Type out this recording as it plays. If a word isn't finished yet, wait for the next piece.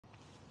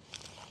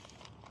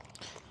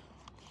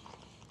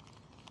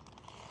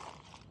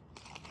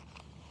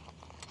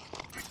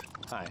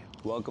Hi,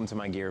 welcome to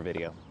my gear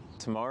video.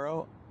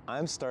 Tomorrow,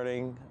 I'm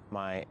starting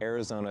my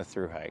Arizona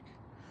thru hike.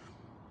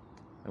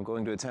 I'm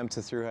going to attempt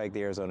to thru hike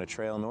the Arizona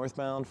Trail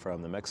northbound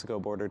from the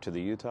Mexico border to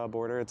the Utah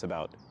border. It's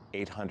about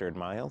 800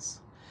 miles.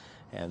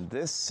 And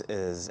this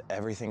is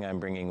everything I'm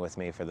bringing with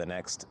me for the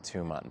next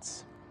 2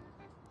 months.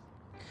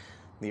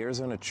 The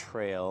Arizona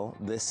Trail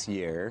this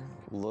year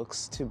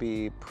looks to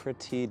be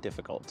pretty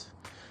difficult.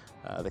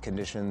 The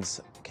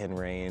conditions can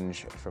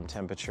range from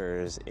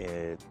temperatures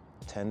at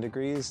 10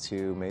 degrees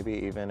to maybe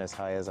even as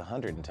high as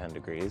 110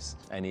 degrees.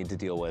 I need to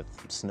deal with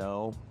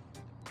snow,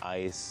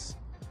 ice,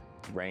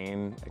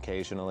 rain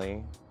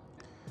occasionally,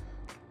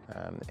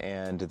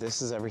 and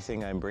this is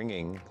everything I'm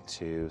bringing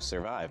to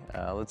survive.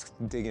 Let's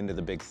dig into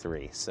the big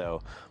three.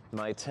 So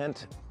my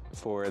tent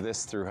for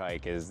this thru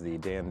hike is the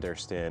Dan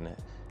Durston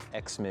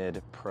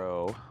X-Mid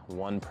Pro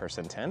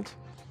one-person tent.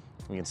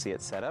 You can see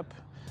it set up.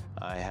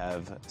 I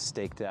have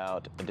staked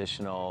out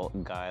additional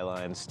guy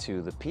lines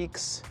to the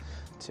peaks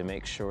to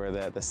make sure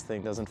that this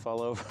thing doesn't fall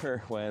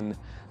over when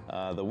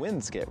the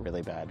winds get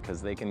really bad,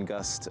 because they can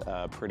gust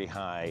pretty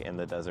high in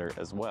the desert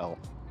as well.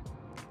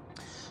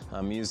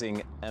 I'm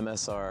using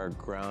MSR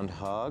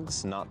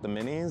groundhogs, not the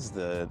minis,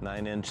 the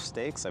 9-inch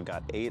stakes. I've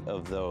got 8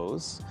 of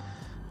those.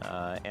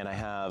 And I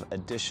have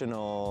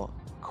additional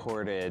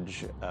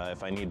cordage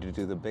if I need to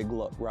do the big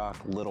rock,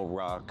 little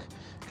rock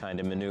kind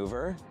of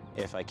maneuver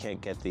if I can't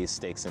get these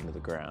stakes into the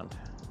ground.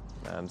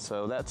 And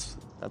so that's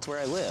where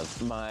I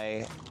live.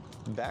 My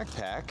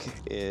backpack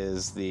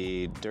is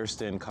the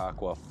Durston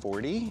Kakwa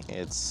 40.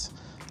 It's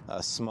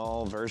a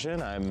small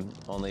version. I'm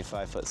only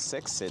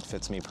 5'6". It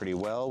fits me pretty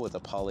well with a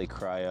poly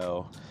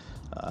cryo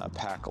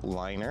pack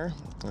liner.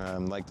 I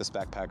like this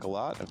backpack a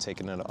lot. I've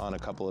taken it on a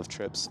couple of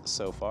trips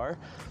so far.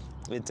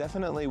 It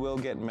definitely will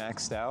get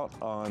maxed out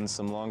on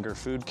some longer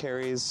food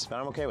carries, but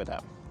I'm okay with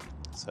that.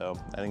 So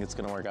I think it's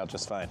gonna work out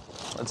just fine.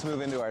 Let's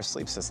move into our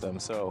sleep system.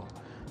 So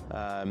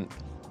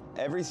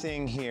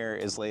everything here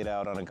is laid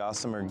out on a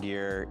Gossamer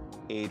Gear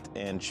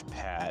 8-inch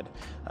pad.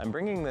 I'm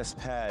bringing this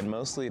pad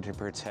mostly to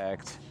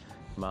protect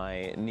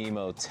my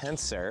Nemo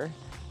tensor,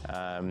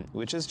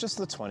 which is just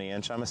the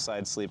 20-inch. I'm a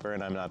side sleeper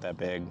and I'm not that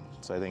big,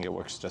 so I think it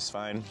works just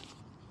fine.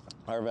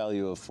 R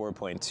value of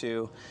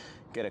 4.2,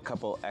 get a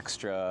couple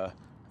extra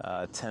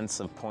tenths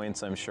of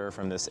points, I'm sure,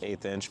 from this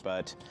 1/8 inch,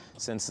 but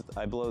since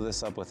I blow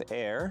this up with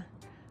air,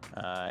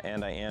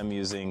 and I am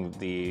using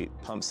the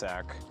pump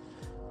sack,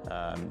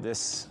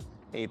 this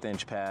 1/8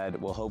 inch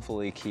pad will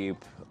hopefully keep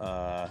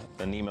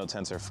the Nemo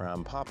tensor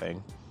from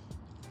popping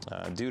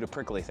due to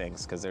prickly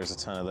things, because there's a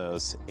ton of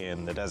those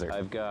in the desert.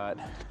 I've got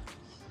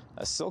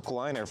a silk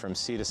liner from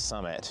Sea to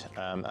Summit.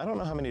 I don't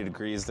know how many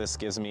degrees this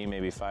gives me,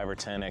 maybe 5 or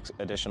 10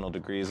 additional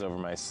degrees over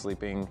my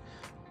sleeping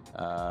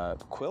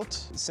quilt.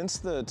 Since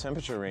the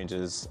temperature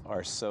ranges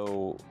are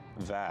so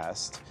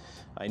vast,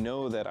 I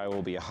know that I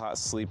will be a hot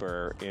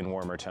sleeper in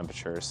warmer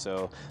temperatures.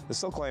 So the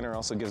silk liner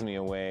also gives me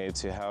a way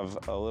to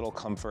have a little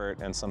comfort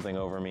and something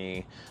over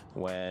me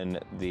when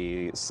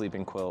the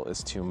sleeping quilt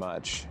is too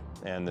much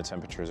and the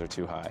temperatures are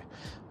too high.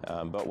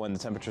 But when the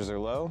temperatures are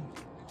low,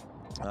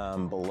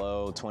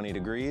 below 20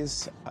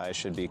 degrees, I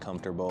should be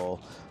comfortable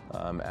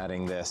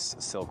adding this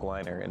silk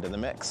liner into the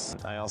mix.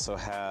 I also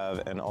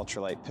have an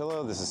ultralight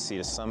pillow. This is Sea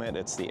to Summit.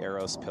 It's the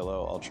Eros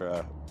Pillow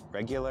Ultra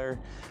Regular.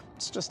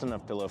 It's just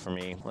enough pillow for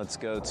me. Let's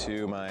go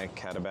to my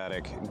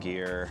Katabatic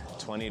Gear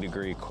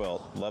 20-degree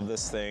quilt. Love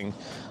this thing.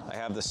 I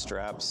have the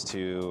straps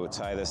to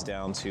tie this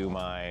down to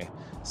my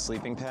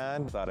sleeping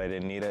pad. Thought I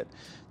didn't need it.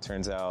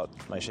 Turns out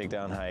my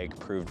shakedown hike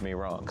proved me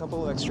wrong. A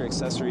couple of extra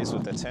accessories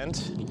with the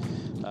tent.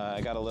 I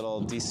got a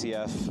little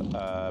DCF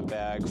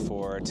bag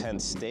for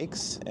tent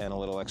stakes and a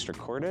little extra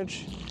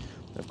cordage.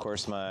 Of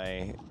course,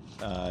 my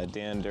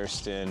Dan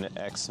Durston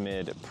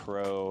X-Mid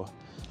Pro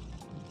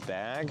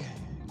bag,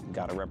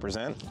 gotta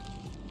represent.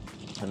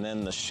 And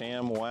then the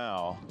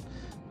ShamWow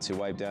to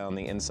wipe down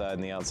the inside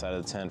and the outside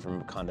of the tent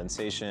from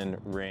condensation,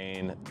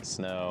 rain,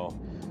 snow,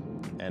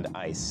 and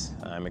ice.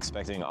 I'm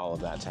expecting all of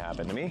that to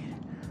happen to me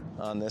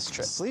on this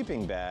trip.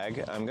 Sleeping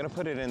bag, I'm gonna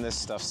put it in this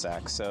stuff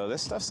sack. So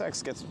this stuff sack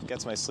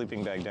gets my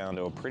sleeping bag down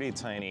to a pretty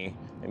tiny,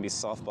 maybe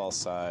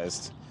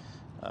softball-sized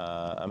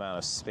amount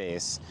of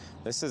space.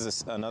 This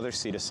is another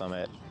Sea to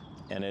Summit,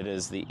 and it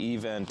is the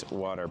Event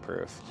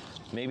waterproof.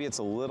 Maybe it's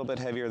a little bit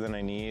heavier than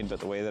I need, but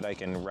the way that I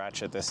can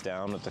ratchet this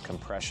down with the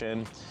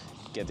compression,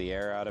 get the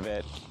air out of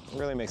it,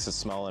 really makes it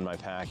small in my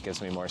pack,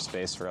 gives me more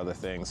space for other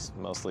things,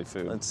 mostly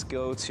food. Let's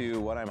go to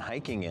what I'm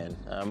hiking in.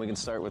 We can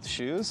start with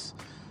shoes.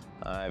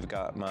 I've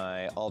got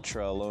my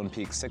Ultra Lone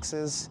Peak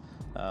 6s.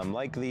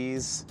 Like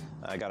these,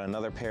 I got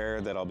another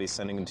pair that I'll be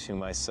sending to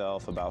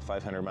myself about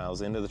 500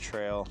 miles into the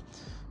trail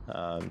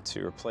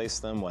to replace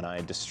them when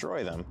I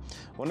destroy them.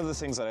 One of the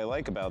things that I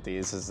like about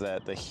these is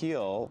that the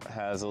heel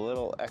has a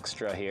little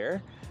extra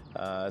here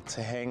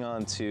to hang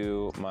on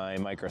to my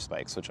micro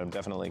spikes, which I'm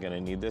definitely going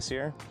to need this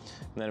year.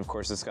 And then of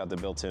course it's got the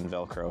built-in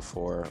Velcro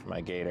for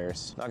my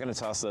gaiters. Not going to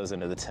toss those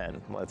into the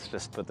tent. Let's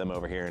just put them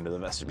over here into the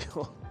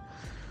vestibule.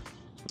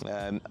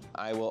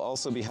 I will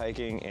also be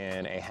hiking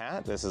in a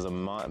hat. This is a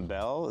Mont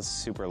Bell. It's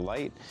super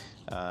light.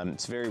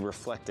 It's very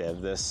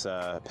reflective. This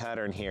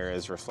pattern here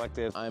is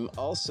reflective. I'm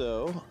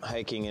also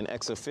hiking in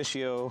ex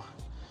officio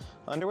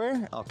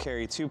underwear. I'll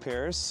carry 2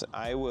 pairs.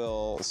 I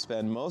will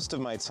spend most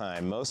of my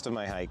time, most of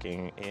my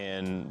hiking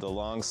in the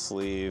long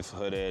sleeve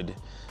hooded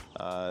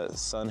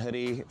sun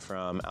hoodie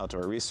from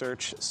Outdoor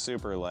Research.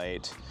 Super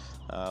light.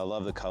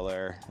 Love the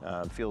color.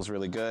 Feels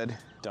really good.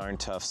 Darn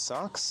tough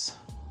socks.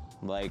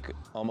 Like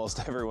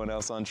almost everyone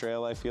else on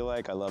trail, I feel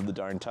like. I love the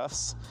darn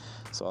toughs.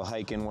 So I'll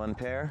hike in 1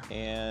 pair.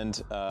 And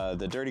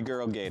the Dirty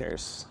Girl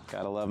gaiters.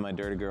 Gotta love my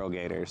Dirty Girl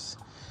gaiters.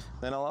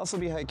 Then I'll also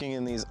be hiking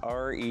in these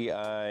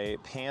REI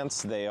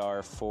pants. They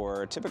are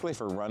typically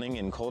for running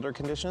in colder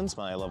conditions.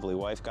 My lovely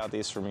wife got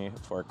these for me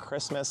for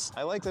Christmas.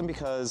 I like them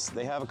because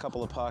they have a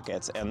couple of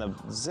pockets, and the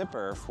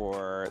zipper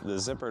for the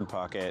zippered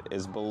pocket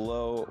is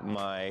below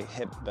my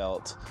hip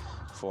belt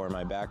for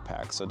my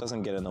backpack, so it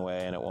doesn't get in the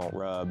way and it won't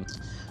rub.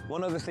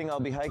 One other thing I'll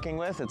be hiking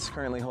with, it's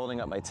currently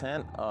holding up my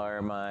tent,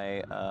 are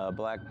my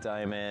Black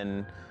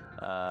Diamond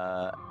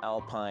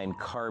Alpine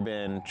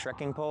Carbon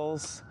trekking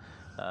poles.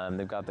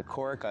 They've got the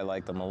cork. I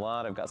like them a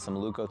lot. I've got some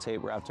Leuco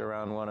tape wrapped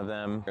around one of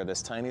them.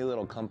 This tiny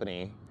little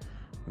company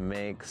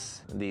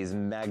makes these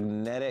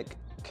magnetic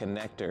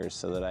connectors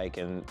so that I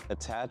can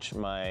attach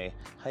my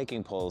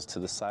hiking poles to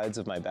the sides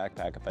of my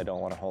backpack if I don't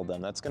want to hold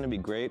them. That's going to be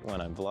great when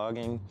I'm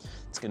vlogging.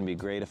 It's going to be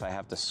great if I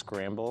have to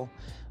scramble.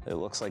 It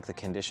looks like the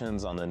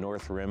conditions on the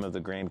north rim of the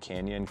Grand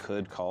Canyon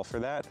could call for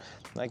that.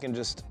 I can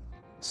just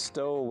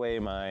stow away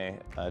my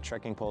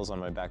trekking poles on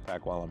my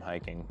backpack while I'm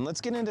hiking. Let's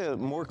get into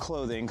more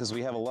clothing because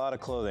we have a lot of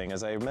clothing.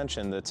 As I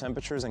mentioned, the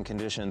temperatures and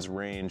conditions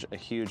range a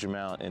huge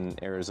amount in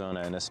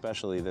Arizona, and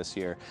especially this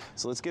year.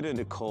 So let's get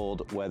into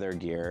cold weather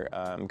gear.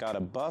 Got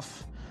a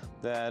buff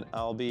that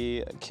I'll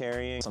be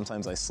carrying.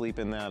 Sometimes I sleep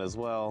in that as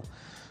well.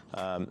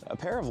 A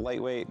pair of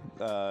lightweight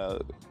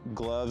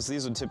gloves.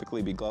 These would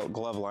typically be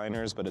glove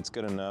liners, but it's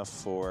good enough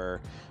for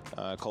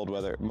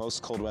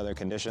most cold weather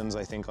conditions,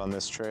 I think, on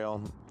this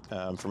trail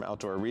from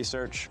Outdoor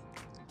Research.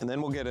 And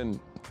then we'll get into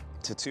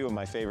 2 of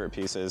my favorite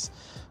pieces,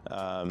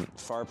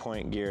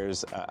 Farpoint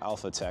Gear's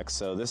Alpha Tech.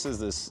 So this is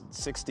this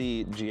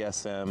 60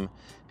 GSM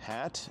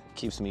hat.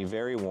 Keeps me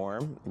very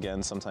warm.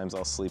 Again, sometimes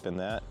I'll sleep in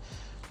that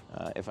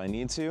if I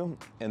need to.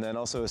 And then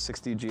also a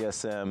 60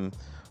 GSM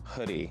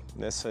hoodie.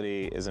 This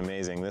hoodie is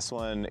amazing. This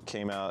one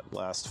came out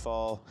last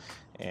fall,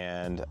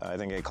 and I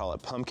think I call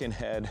it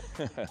Pumpkinhead.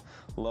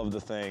 Love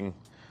the thing.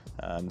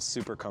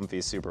 Super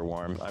comfy, super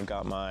warm. I've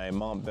got my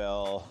Mont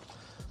Bell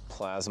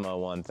Plasma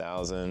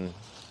 1000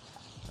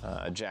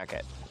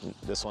 jacket.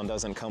 This one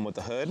doesn't come with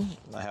the hood.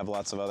 I have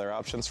lots of other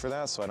options for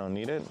that, so I don't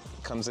need it.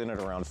 It comes in at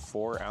around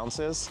 4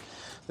 ounces.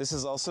 This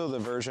is also the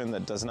version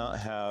that does not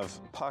have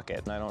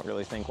pocket, and I don't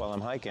really think while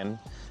I'm hiking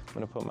I'm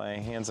gonna put my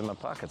hands in my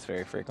pockets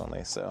very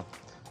frequently, so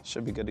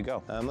should be good to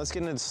go. Let's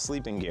get into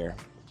sleeping gear.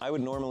 I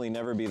would normally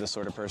never be the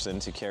sort of person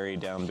to carry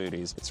down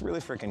booties. It's really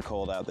freaking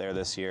cold out there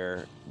this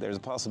year. There's a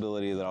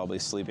possibility that I'll be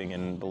sleeping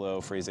in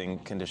below freezing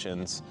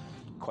conditions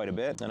quite a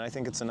bit, and I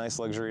think it's a nice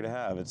luxury to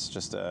have. It's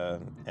just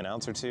an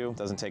ounce or 2,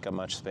 doesn't take up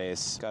much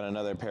space. Got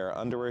another pair of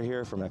underwear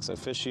here from Ex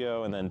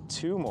Officio, and then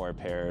 2 more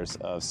pairs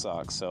of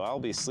socks. So I'll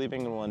be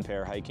sleeping in 1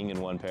 pair, hiking in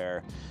 1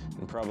 pair,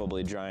 and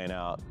probably drying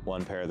out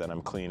 1 pair that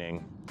I'm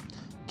cleaning.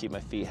 Keep my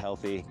feet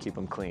healthy, keep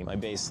them clean. My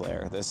base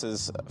layer. This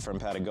is from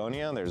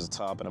Patagonia. There's a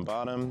top and a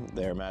bottom.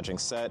 They're matching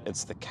set.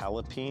 It's the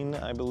Calipine,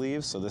 I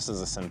believe. So this is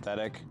a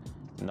synthetic,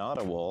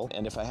 not a wool.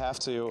 And if I have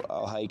to,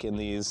 I'll hike in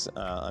these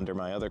under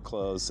my other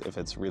clothes if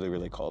it's really,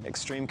 really cold.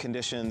 Extreme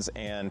conditions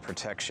and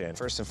protection.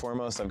 First and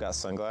foremost, I've got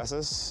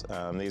sunglasses.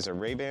 These are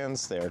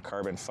Ray-Bans. They're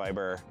carbon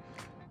fiber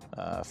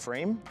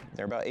frame.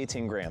 They're about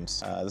 18 grams.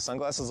 The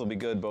sunglasses will be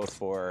good both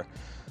for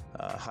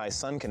high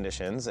sun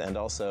conditions and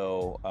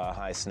also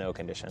high snow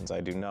conditions.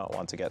 I do not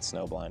want to get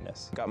snow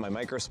blindness. Got my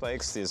micro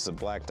spikes. These are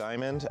Black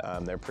Diamond.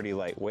 They're pretty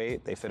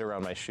lightweight. They fit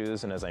around my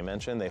shoes, and as I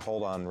mentioned, they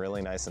hold on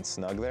really nice and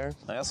snug there.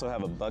 I also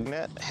have a bug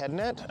net head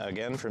net,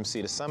 again from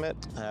Sea to Summit.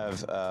 I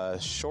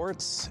have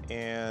shorts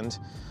and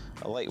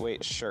a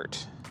lightweight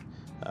shirt.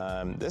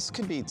 This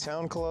could be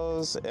town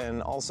clothes,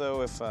 and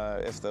also if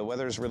the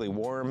weather's really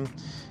warm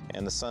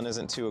and the sun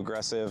isn't too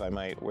aggressive, I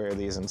might wear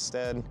these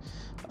instead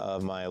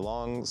of my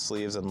long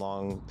sleeves and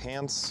long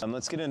pants.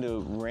 Let's get into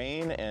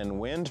rain and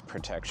wind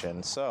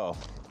protection. So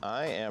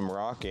I am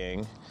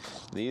rocking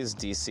these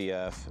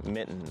DCF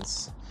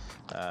mittens.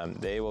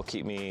 They will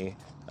keep me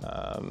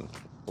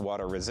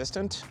water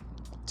resistant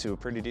to a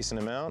pretty decent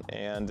amount,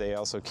 and they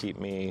also keep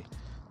me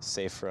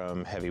safe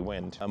from heavy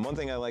wind. One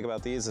thing I like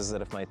about these is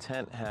that if my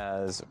tent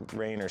has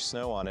rain or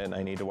snow on it and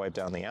I need to wipe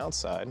down the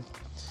outside,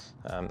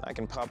 I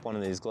can pop one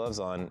of these gloves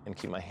on and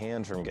keep my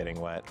hand from getting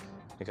wet,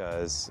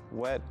 because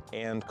wet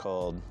and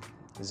cold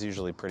is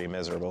usually pretty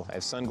miserable. I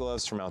have sun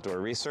gloves from Outdoor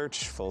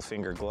Research, full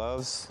finger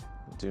gloves.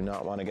 Do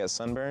not want to get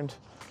sunburned.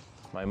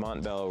 My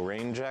Mont Bell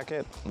rain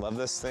jacket, love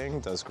this thing,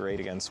 does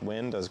great against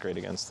wind, does great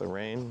against the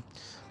rain.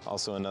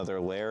 Also another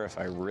layer if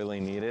I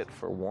really need it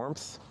for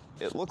warmth.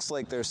 it looks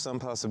like there's some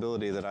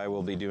possibility that I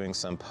will be doing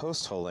some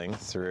post-holing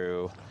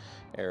through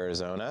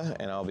Arizona,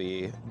 and I'll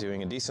be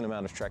doing a decent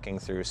amount of trekking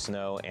through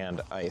snow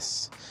and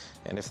ice.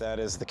 And if that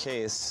is the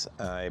case,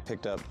 I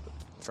picked up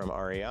from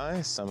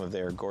REI some of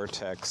their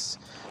Gore-Tex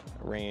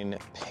rain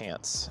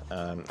pants.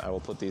 I will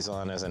put these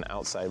on as an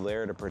outside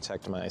layer to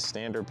protect my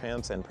standard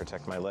pants and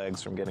protect my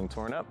legs from getting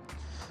torn up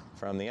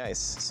from the ice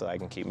so I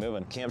can keep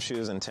moving. Camp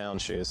shoes and town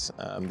shoes.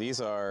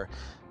 These are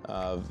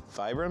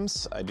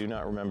Vibrams. I do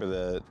not remember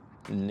the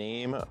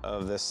name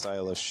of this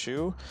style of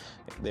shoe.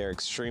 They're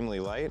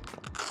extremely light.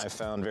 I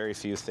found very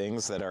few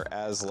things that are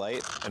as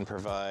light and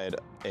provide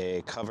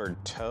a covered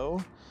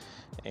toe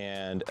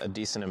and a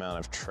decent amount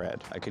of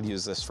tread. I could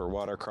use this for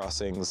water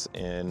crossings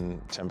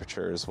in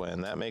temperatures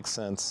when that makes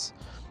sense.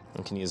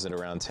 I can use it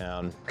around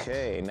town.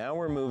 Okay, now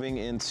we're moving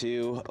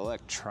into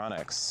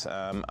electronics.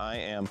 I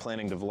am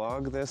planning to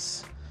vlog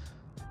this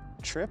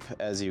trip,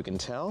 as you can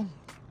tell.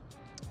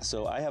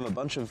 So I have a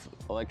bunch of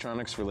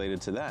electronics related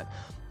to that.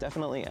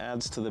 Definitely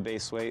adds to the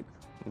base weight,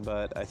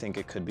 but I think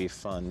it could be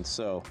fun.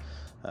 So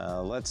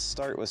let's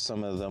start with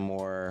some of the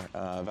more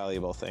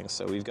valuable things.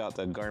 So we've got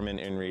the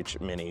Garmin InReach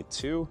Mini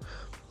 2,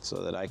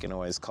 so that I can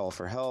always call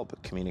for help,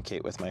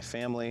 communicate with my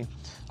family.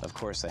 Of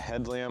course, a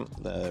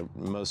headlamp, the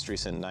most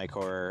recent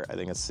Nikkor, I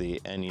think it's the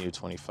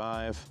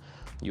NU25,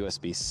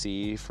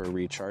 USB-C for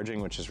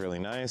recharging, which is really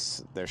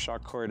nice. Their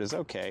shock cord is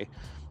okay.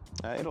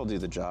 It'll do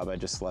the job, I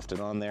just left it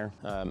on there.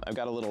 I've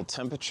got a little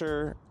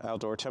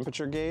outdoor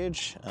temperature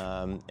gauge,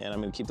 and I'm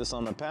gonna keep this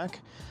on my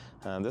pack.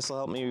 This will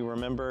help me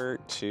remember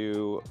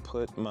to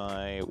put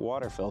my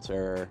water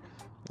filter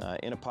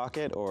in a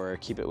pocket or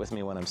keep it with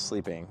me when I'm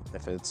sleeping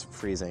if it's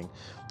freezing.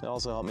 It'll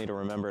also help me to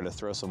remember to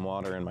throw some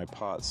water in my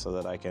pot so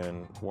that I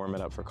can warm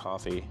it up for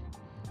coffee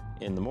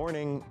in the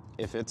morning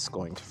if it's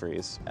going to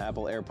freeze.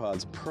 Apple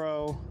AirPods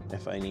Pro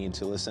if I need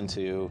to listen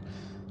to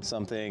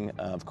something.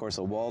 Of course,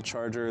 a wall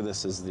charger.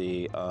 This is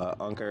the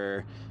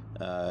Anker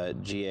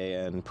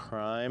GAN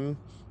Prime.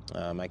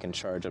 I can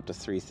charge up to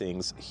 3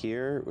 things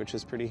here, which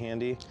is pretty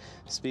handy.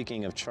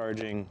 Speaking of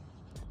charging,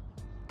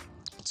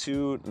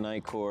 2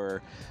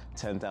 Nikkor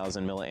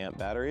 10,000 milliamp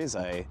batteries.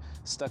 I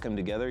stuck them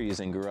together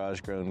using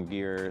Garage Grown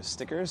Gear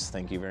stickers.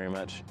 Thank you very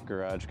much,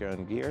 Garage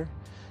Grown Gear.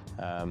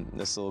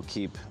 This will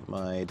keep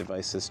my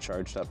devices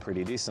charged up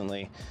pretty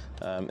decently.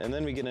 And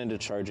then we get into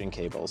charging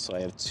cables. So I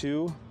have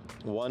 2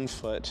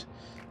 1-foot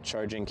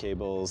charging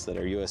cables that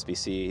are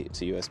USB-C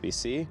to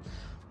USB-C.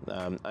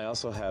 I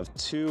also have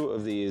 2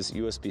 of these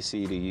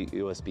USB-C to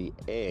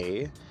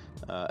USB-A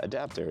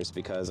adapters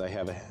because I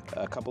have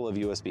a couple of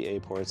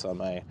USB-A ports on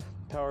my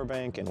power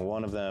bank and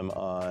one of them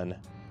on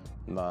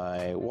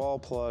my wall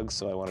plug,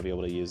 so I want to be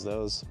able to use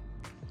those.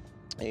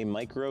 A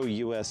micro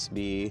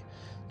USB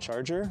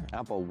charger,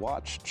 Apple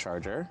Watch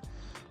charger,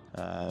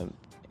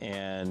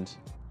 and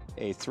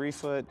a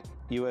 3-foot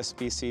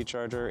USB-C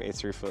charger, a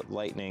 3-foot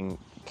lightning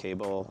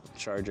cable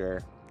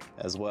charger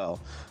as well.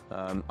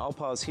 I'll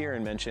pause here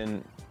and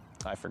mention,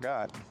 I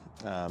forgot,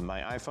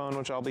 my iPhone,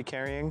 which I'll be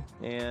carrying,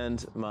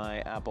 and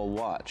my Apple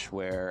Watch,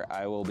 where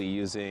I will be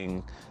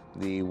using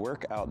the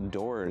Work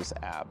Outdoors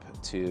app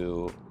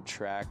to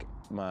track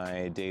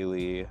my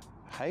daily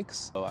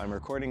hikes. So I'm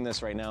recording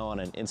this right now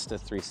on an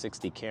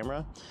Insta360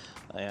 camera,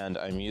 and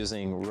I'm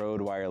using Rode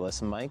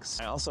wireless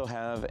mics. I also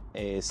have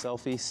a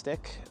selfie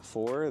stick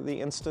for the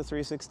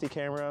Insta360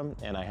 camera,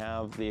 and I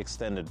have the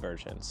extended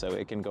version, so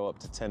it can go up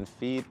to 10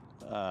 feet,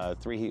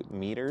 3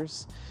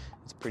 meters.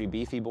 It's a pretty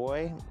beefy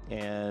boy,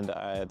 and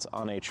it's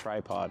on a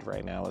tripod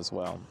right now as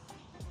well.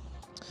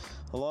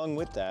 Along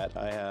with that,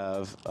 I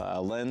have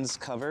lens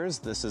covers.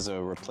 This is a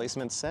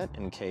replacement set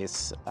in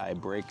case I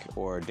break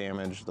or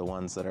damage the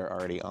ones that are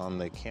already on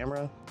the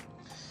camera.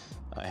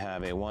 I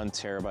have a 1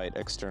 terabyte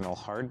external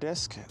hard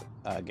disk,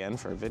 again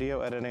for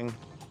video editing.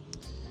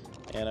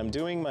 And I'm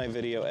doing my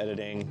video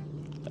editing,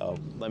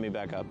 let me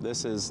back up.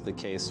 This is the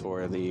case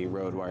for the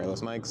Rode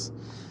wireless mics.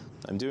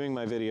 I'm doing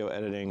my video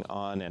editing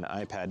on an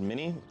iPad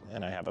mini,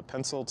 and I have a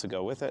pencil to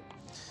go with it.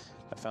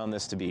 I found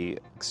this to be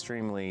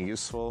extremely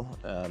useful,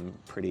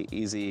 pretty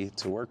easy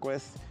to work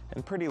with,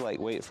 and pretty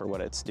lightweight for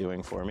what it's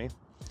doing for me.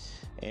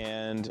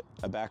 And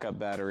a backup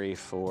battery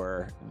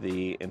for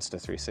the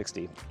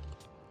Insta360.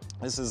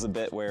 This is a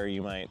bit where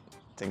you might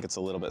think it's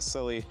a little bit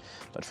silly,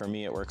 but for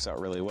me it works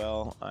out really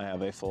well. I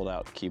have a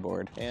fold-out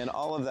keyboard. And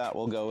all of that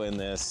will go in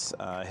this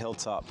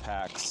Hilltop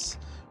Packs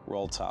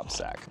roll top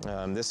sack.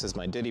 This is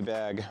my ditty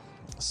bag.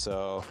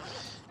 So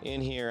in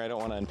here, I don't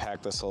want to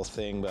unpack this whole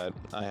thing, but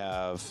I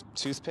have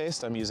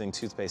toothpaste. I'm using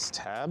toothpaste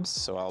tabs,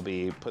 so I'll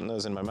be putting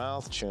those in my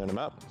mouth, chewing them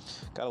up.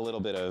 Got a little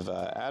bit of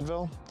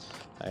Advil.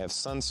 I have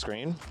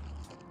sunscreen.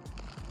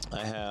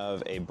 I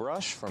have a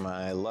brush for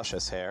my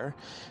luscious hair,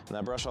 and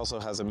that brush also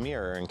has a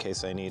mirror in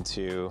case I need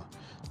to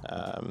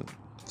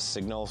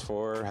signal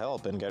for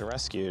help and get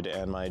rescued,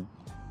 and my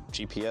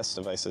GPS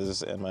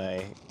devices and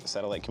my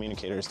satellite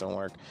communicators don't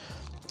work.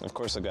 Of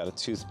course, I've got a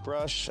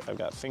toothbrush, I've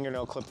got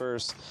fingernail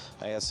clippers,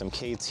 I have some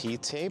KT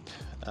tape,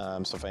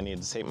 so if I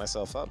need to tape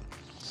myself up.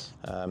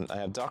 I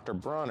have Dr.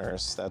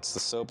 Bronner's, that's the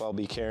soap I'll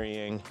be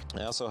carrying.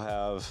 I also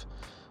have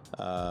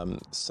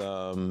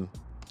some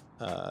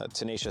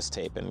tenacious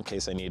tape in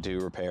case I need to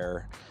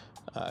repair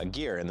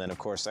gear, and then of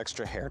course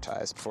extra hair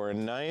ties. For a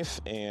knife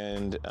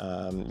and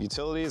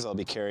utilities, I'll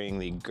be carrying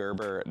the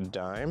Gerber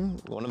dime.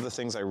 One of the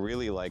things I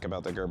really like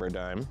about the Gerber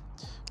dime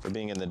for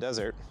being in the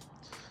desert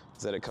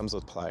is that it comes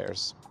with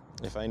pliers.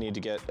 If I need to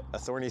get a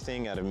thorny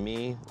thing out of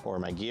me or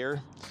my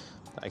gear,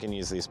 I can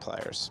use these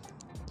pliers.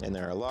 And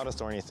there are a lot of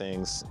thorny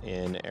things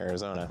in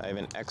Arizona. I have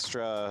an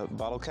extra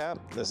bottle cap.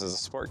 This is a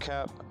sport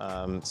cap.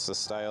 It's the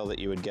style that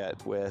you would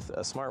get with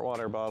a smart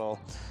water bottle.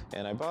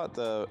 And I bought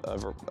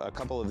a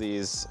couple of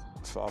these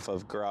off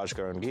of Garage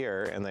Grown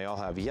Gear, and they all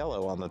have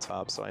yellow on the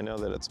top, so I know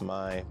that it's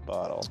my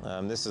bottle.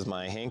 This is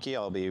my hanky.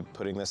 I'll be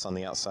putting this on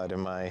the outside of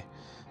my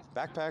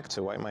backpack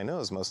to wipe my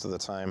nose most of the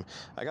time.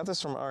 I got this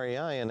from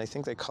REI, and I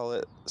think they call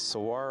it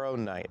Saguaro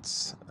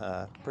Nights.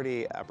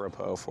 Pretty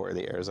apropos for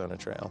the Arizona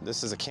Trail.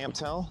 This is a camp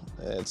towel.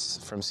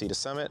 It's from Sea to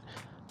Summit.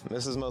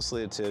 This is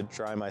mostly to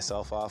dry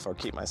myself off or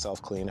keep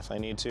myself clean if I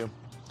need to.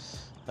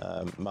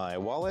 My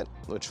wallet,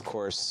 which of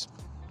course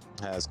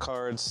has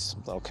cards,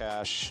 little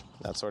cash,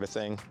 that sort of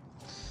thing.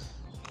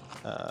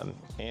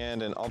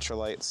 And an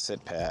ultralight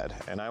sit pad.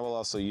 And I will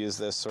also use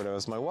this sort of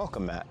as my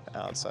welcome mat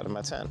outside of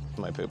my tent,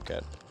 my poop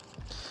kit.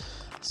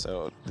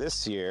 So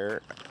this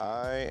year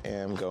I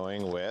am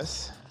going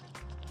with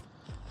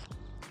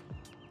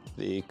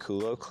the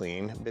Kulo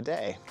Clean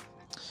bidet.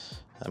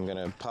 I'm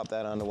gonna pop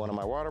that onto one of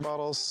my water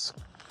bottles,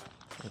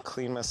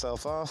 clean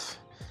myself off,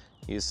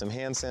 use some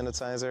hand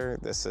sanitizer.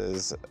 This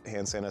is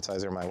hand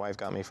sanitizer my wife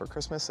got me for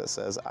Christmas. It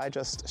says, "I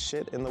just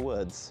shit in the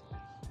woods."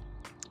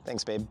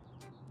 Thanks, babe.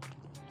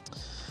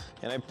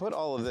 And I put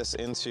all of this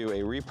into a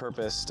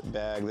repurposed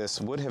bag. This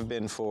would have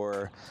been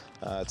for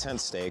tent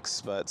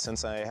stakes, but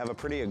since I have a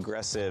pretty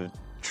aggressive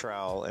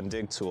trowel and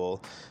dig tool,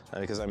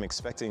 because I'm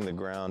expecting the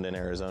ground in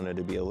Arizona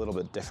to be a little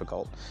bit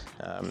difficult,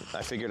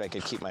 I figured I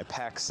could keep my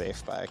pack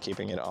safe by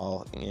keeping it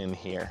all in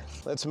here.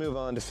 Let's move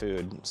on to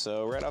food.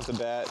 So right off the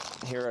bat,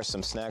 here are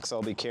some snacks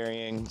I'll be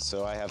carrying.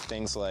 So I have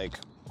things like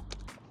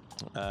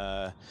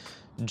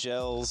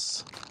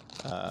gels,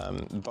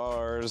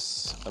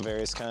 bars of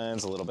various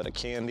kinds, a little bit of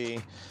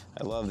candy.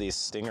 I love these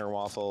Stinger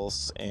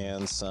waffles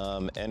and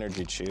some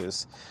energy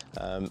chews.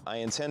 I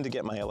intend to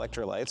get my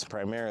electrolytes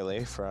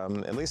primarily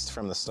from, at least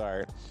from the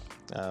start,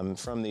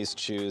 from these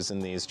chews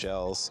and these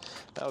gels.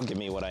 That'll give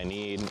me what I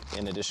need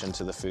in addition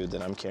to the food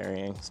that I'm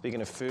carrying.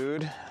 Speaking of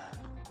food,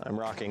 I'm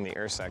rocking the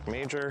Ursack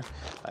Major.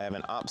 I have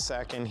an op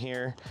sack in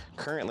here.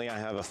 Currently I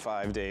have a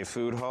 5-day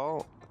food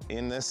haul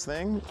in this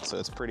thing, so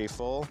it's pretty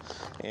full.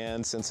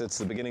 And since it's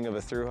the beginning of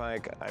a thru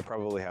hike, I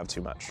probably have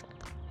too much.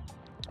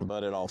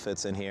 But it all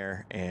fits in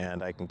here,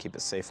 and I can keep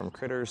it safe from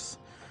critters,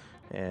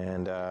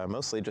 and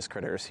mostly just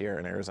critters here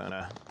in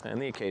Arizona,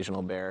 and the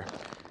occasional bear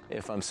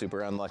if I'm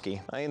super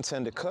unlucky. I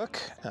intend to cook.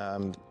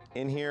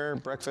 In here,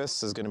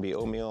 breakfast is gonna be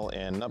oatmeal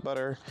and nut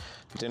butter.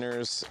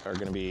 Dinners are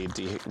gonna be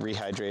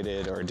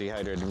rehydrated or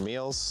dehydrated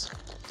meals.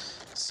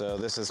 So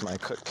this is my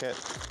cook kit.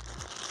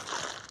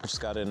 I just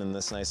got it in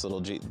this nice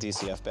little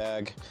DCF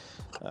bag.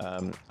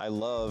 I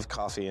love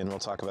coffee, and we'll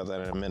talk about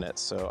that in a minute.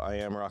 So I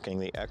am rocking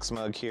the X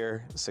mug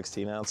here,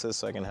 16 ounces,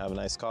 so I can have a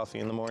nice coffee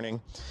in the morning.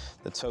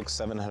 The Toke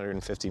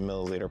 750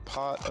 milliliter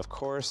pot, of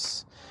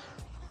course.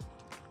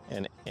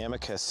 An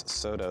Amicus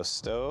Soto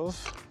stove.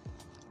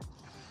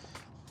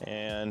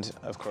 And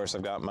of course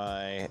I've got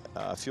my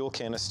fuel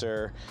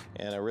canister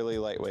and a really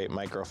lightweight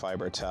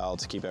microfiber towel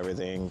to keep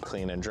everything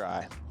clean and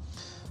dry.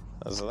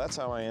 So that's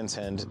how I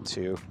intend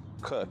to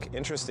cook.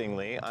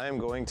 Interestingly, I am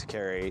going to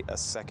carry a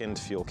second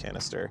fuel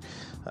canister.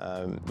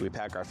 We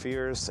pack our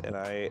fears, and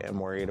I am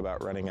worried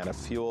about running out of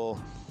fuel.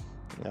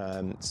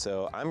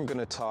 So I'm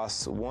gonna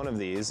toss one of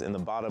these in the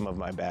bottom of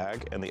my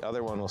bag, and the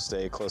other one will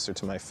stay closer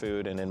to my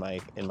food and in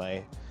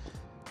my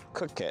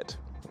cook kit.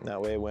 That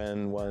way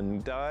when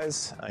one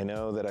dies, I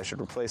know that I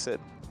should replace it.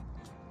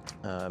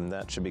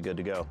 That should be good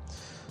to go.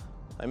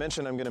 I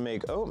mentioned I'm gonna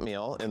make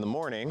oatmeal in the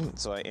morning,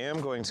 so I am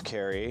going to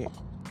carry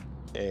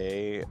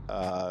a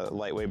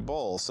lightweight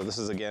bowl. So this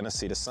is again a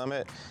Sea to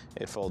Summit.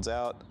 It folds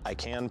out. I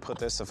can put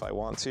this if I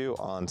want to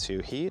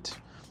onto heat.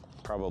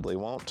 Probably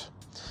won't.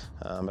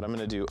 But I'm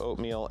gonna do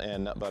oatmeal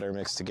and nut butter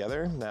mixed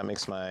together. That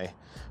makes my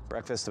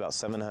breakfast about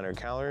 700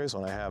 calories.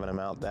 When I have an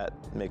amount that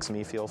makes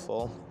me feel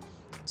full,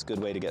 it's a good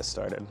way to get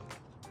started.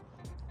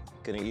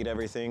 Gonna eat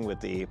everything with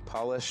the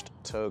polished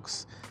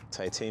Toke's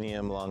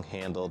titanium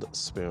long-handled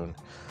spoon.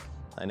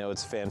 I know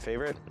it's a fan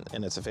favorite,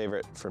 and it's a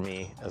favorite for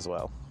me as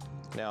well.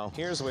 Now,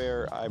 here's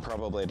where I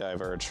probably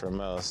diverge from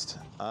most.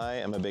 I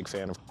am a big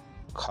fan of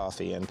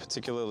coffee, and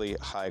particularly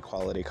high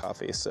quality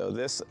coffee. So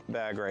this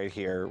bag right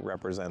here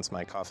represents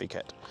my coffee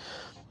kit.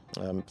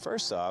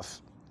 First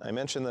off, I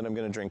mentioned that I'm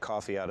gonna drink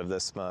coffee out of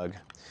this mug,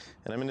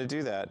 and I'm gonna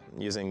do that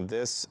using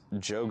this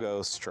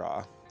Jogo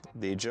straw.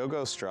 The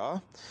Jogo straw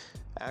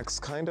acts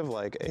kind of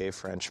like a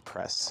French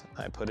press.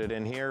 I put it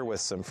in here with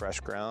some fresh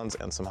grounds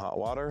and some hot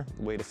water,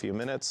 wait a few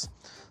minutes,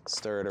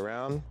 stir it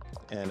around,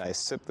 and I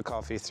sip the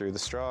coffee through the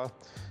straw.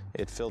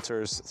 It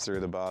filters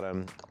through the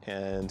bottom,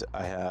 and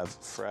I have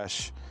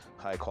fresh,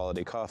 high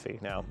quality coffee.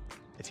 Now,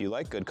 If you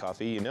like good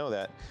coffee, you know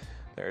that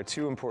there are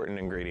two important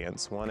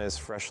ingredients. One is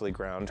freshly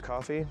ground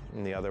coffee,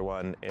 and the other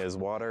one is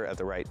water at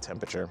the right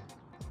temperature.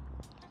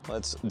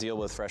 Let's deal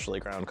with freshly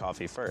ground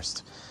coffee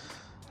first.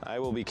 I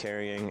will be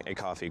carrying a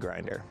coffee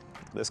grinder.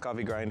 This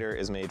coffee grinder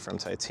is made from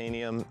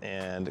titanium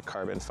and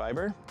carbon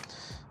fiber.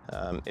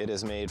 It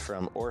is made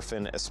from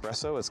Orphan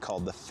Espresso. It's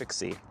called the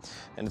Fixie.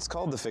 And it's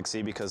called the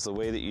Fixie because the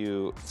way that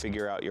you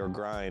figure out your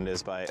grind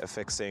is by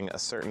affixing a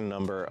certain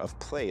number of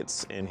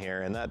plates in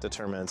here, and that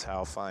determines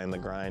how fine the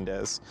grind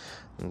is.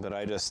 But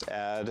I just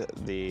add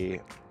the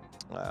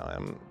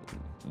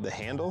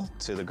handle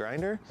to the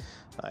grinder.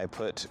 I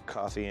put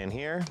coffee in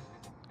here,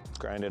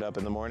 grind it up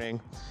in the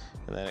morning,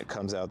 and then it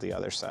comes out the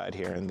other side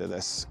here into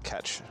this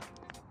catch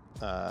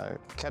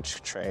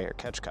tray or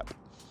catch cup.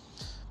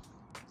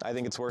 I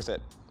think it's worth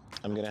it.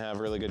 I'm gonna have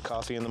really good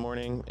coffee in the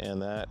morning,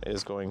 and that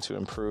is going to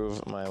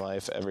improve my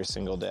life every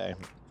single day.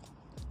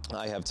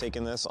 I have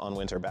taken this on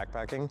winter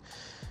backpacking,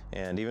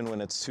 and even when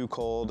it's too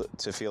cold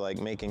to feel like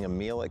making a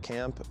meal at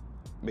camp,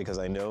 because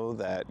I know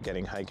that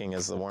getting hiking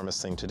is the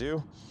warmest thing to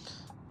do,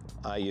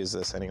 I use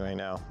this anyway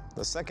now.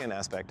 The second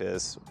aspect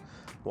is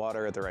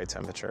water at the right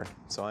temperature.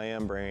 So I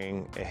am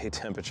bringing a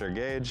temperature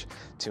gauge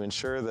to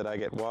ensure that I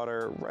get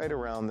water right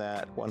around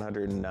that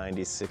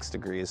 196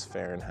 degrees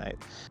Fahrenheit.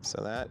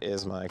 So that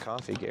is my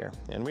coffee gear.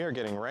 And we are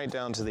getting right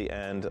down to the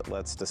end.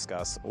 Let's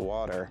discuss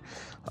water.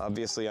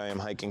 Obviously, I am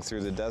hiking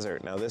through the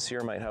desert. Now this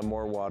year might have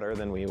more water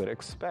than we would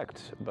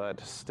expect, but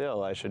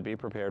still I should be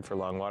prepared for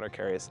long water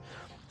carries.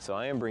 So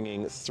I am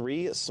bringing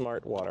 3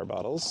 smart water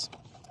bottles.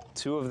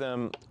 2 of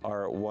them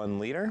are 1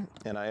 liter,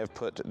 and I have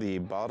put the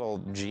Bottle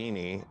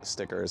Genie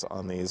stickers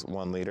on these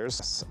 1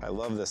 liters. I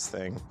love this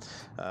thing.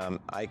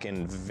 I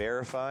can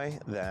verify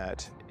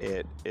that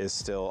it is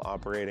still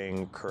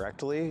operating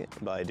correctly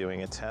by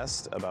doing a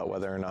test about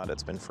whether or not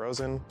it's been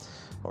frozen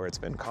or it's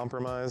been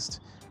compromised.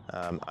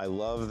 I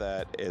love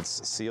that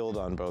it's sealed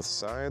on both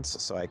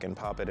sides, so I can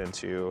pop it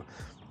into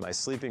my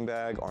sleeping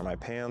bag or my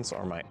pants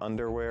or my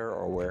underwear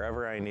or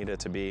wherever I need it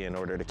to be in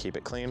order to keep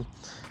it clean.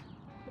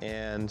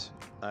 And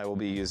I will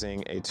be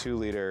using a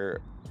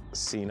 2-liter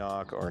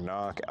Scenic or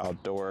Knock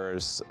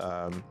Outdoors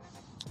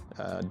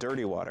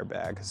dirty water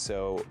bag.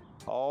 So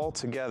all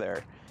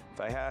together, if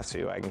I have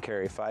to, I can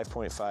carry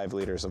 5.5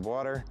 liters of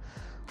water.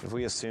 If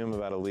we assume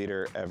about 1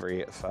 liter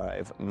every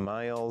 5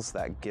 miles,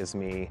 that gives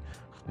me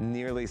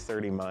nearly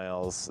 30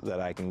 miles that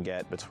I can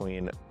get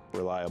between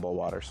reliable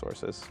water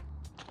sources.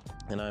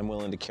 And I'm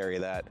willing to carry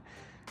that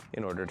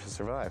in order to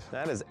survive.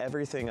 That is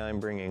everything I'm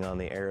bringing on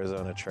the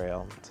Arizona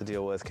Trail to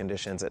deal with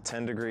conditions at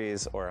 10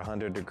 degrees or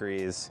 100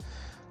 degrees.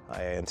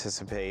 I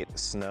anticipate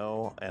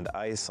snow and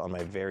ice on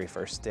my very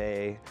first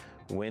day,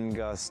 wind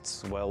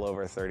gusts well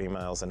over 30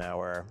 miles an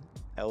hour,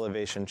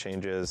 elevation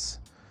changes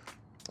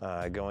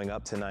going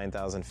up to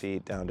 9,000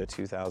 feet, down to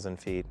 2,000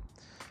 feet.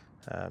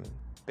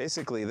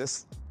 Basically,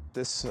 this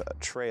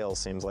trail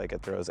seems like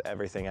it throws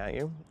everything at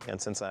you.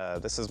 And since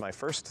this is my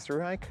first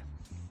thru hike,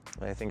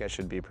 I think I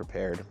should be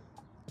prepared.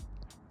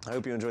 I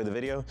hope you enjoyed the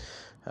video.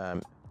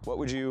 What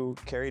would you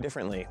carry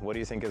differently? What do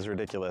you think is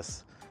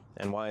ridiculous?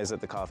 And why is it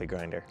the coffee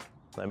grinder?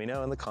 Let me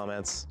know in the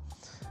comments.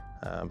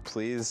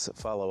 Please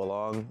follow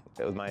along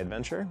with my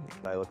adventure.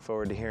 I look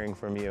forward to hearing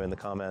from you in the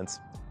comments.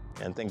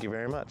 And thank you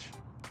very much.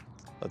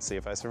 Let's see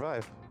if I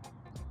survive.